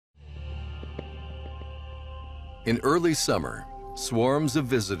In early summer, swarms of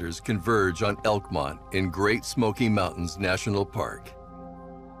visitors converge on Elkmont in Great Smoky Mountains National Park.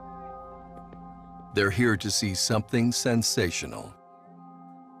 They're here to see something sensational.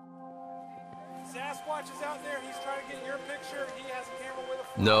 Sasquatch is out there. He's trying to get your picture. He has a camera with a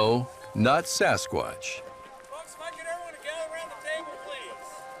phone. No, not Sasquatch. Folks, if I get everyone to gather around the table,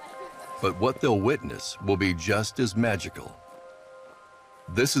 please. But what they'll witness will be just as magical.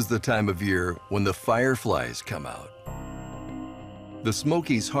 This is the time of year when the fireflies come out. The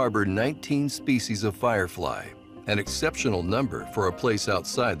Smokies harbor 19 species of firefly, an exceptional number for a place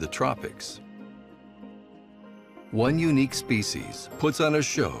outside the tropics. One unique species puts on a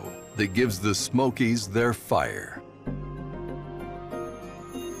show that gives the Smokies their fire.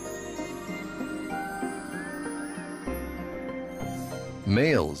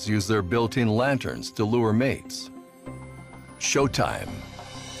 Males use their built-in lanterns to lure mates. Showtime.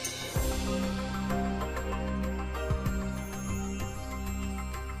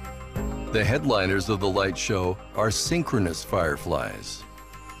 The headliners of the light show are synchronous fireflies.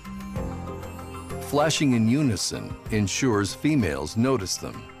 Flashing in unison ensures females notice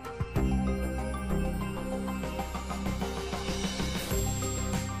them.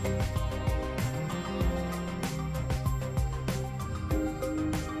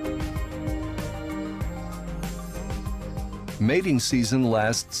 Mating season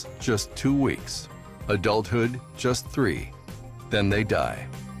lasts just 2 weeks. Adulthood, just 3. Then they die.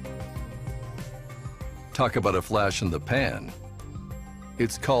 Talk about a flash in the pan.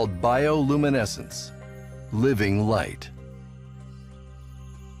 It's called bioluminescence, living light.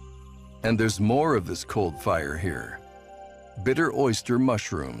 And there's more of this cold fire here. Bitter oyster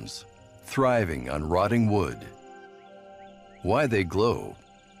mushrooms, thriving on rotting wood. Why they glow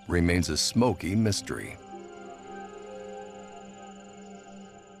remains a smoky mystery.